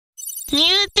Guys,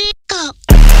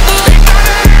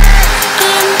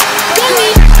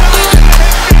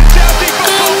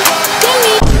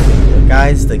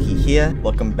 Doggie here.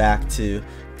 Welcome back to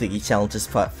Doggie Challenges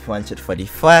Part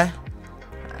 144.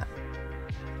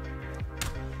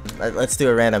 Let's do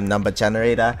a random number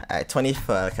generator. Alright,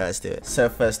 24. Okay, let's do it. So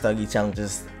first Doggie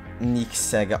Challenges Nick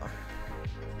Sega.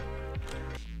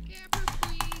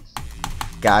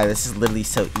 Guy, this is literally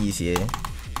so easy.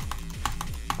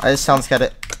 I just sounds got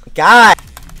it. Guy!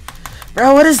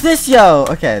 Bro, what is this, yo?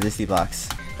 Okay, this D-blocks.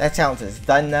 That challenge is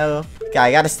done now. Guy,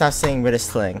 I gotta stop saying British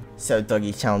slang. So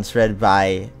Doggie challenge read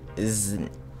by is.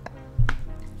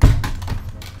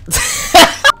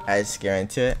 Alright, just get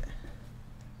into it.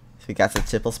 So we got some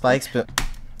triple spikes, but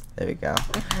there we go.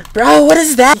 Bro, what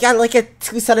is that? You got like a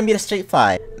 2-centimeter straight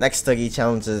fly. Next Doggie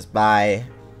challenge is by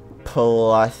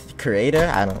Poloth Creator.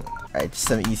 I don't. Alright, just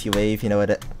some easy wave. You know what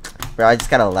it? Bro, I just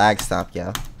got a lag stop,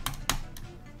 yo.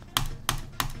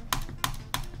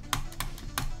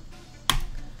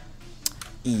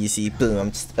 Easy, boom, I'm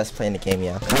just the best player in the game,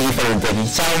 yeah.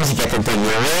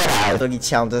 Doggie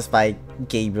challenges by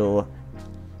Gabriel.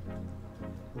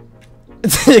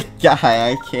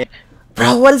 Guy, I can't.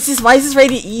 Bro, what is this? Why is this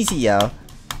rated easy, yo?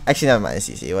 Actually, never mind,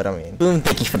 it's easy, what do I mean? Boom,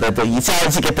 thank you for the Doggie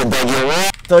challenge, you get the Doggie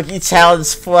award. Doggie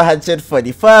challenge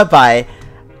 444 by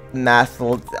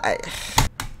Mathel.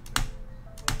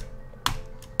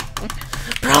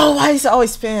 Bro, why is it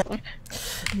always spam?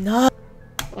 No.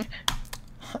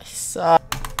 I suck.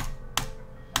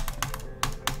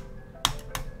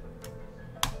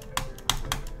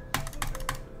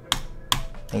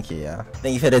 Thank you, yeah.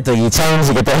 Thank you for the Doggie challenge.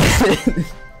 You get that.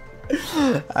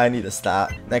 I need to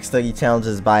stop. Next Doggie challenge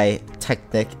is by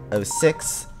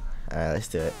Technic06. Alright, let's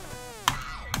do it.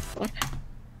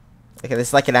 Okay, this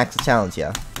is like an actual challenge,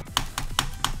 yeah.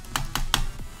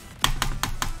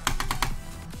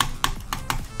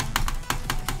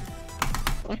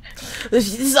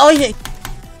 This is all you need.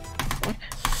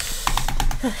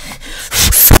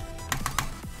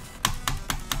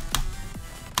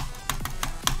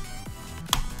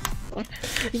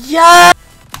 Yeah.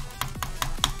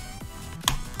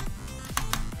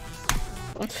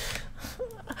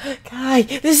 Guy,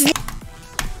 this is.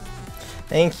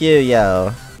 Thank you,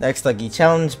 yo. Next Doggie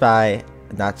challenge by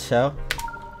Nacho.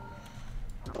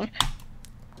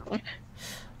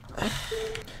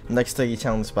 Next Doggie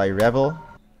challenge by Rebel.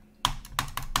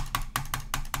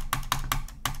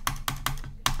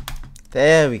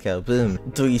 There we go, boom.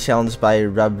 Doggie challenge by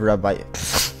Rub by.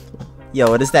 Yo,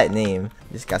 what is that name?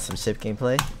 Just got some ship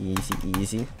gameplay. Easy,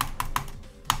 easy.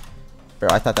 Bro,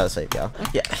 I thought that was safe, yo.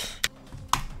 Yeah.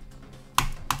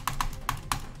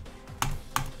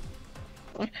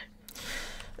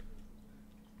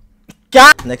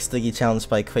 God! Next Doggie challenge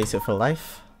by Quasar for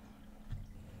Life.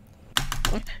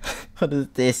 What is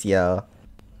this, yo?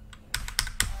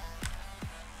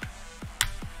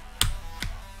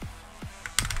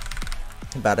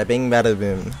 Bada bing, bada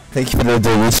boom. Thank you for the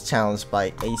Doggie challenge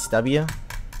by Ace W.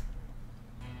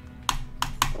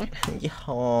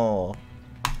 Yo.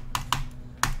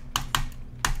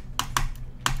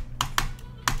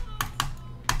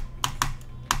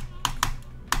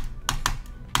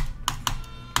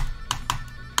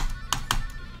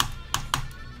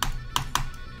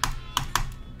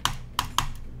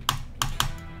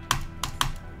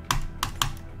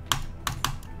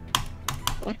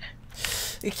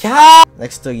 Yeah.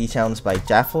 Next Doggie challenge by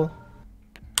Jaffel.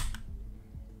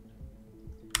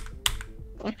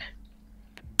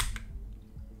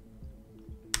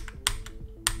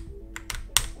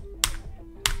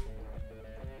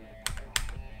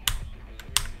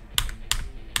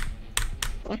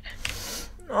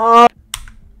 Oh.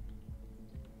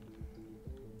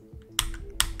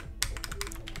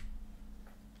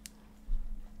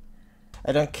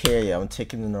 I don't care, yo. I'm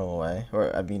taking the normal way.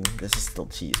 Or, I mean, this is still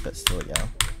cheese, but still, yo.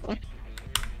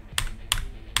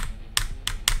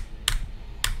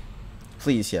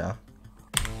 Please, yo.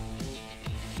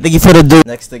 Thank you for the do.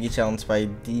 Next Doggie challenge by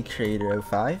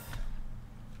DCreator05.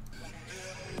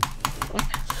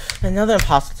 Another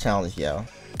impossible challenge, yo.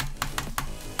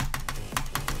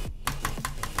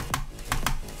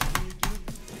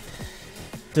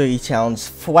 Doggie challenge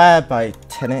Fwab by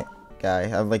Tenet. Guy,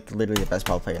 I'm like literally the best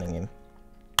ball player in the game.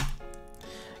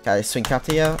 Guys, swing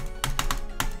captain, yo.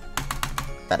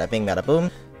 Bada bing, bada boom.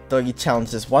 Doggie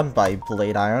challenge is won by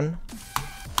Blade Iron.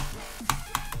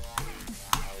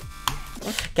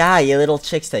 Guy, you little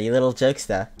chickster, you little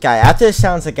jokester. Guy, after this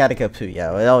challenge, I gotta go poo,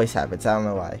 yo. It always happens, I don't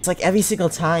know why. It's like every single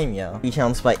time, yo. Doggie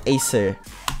challenge by Acer.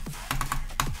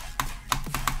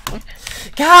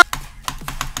 God!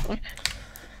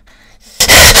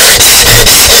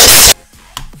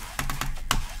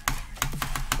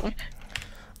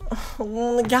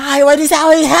 Oh, guy, what is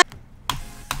how he ha-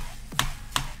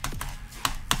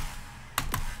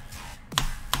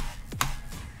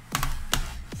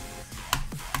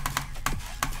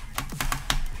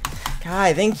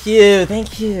 Guy, thank you,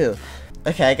 thank you.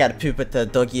 Okay, I gotta poop with the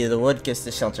doggy of the wood, gives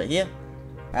the shelter here.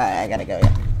 Alright, I gotta go,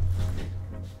 yeah.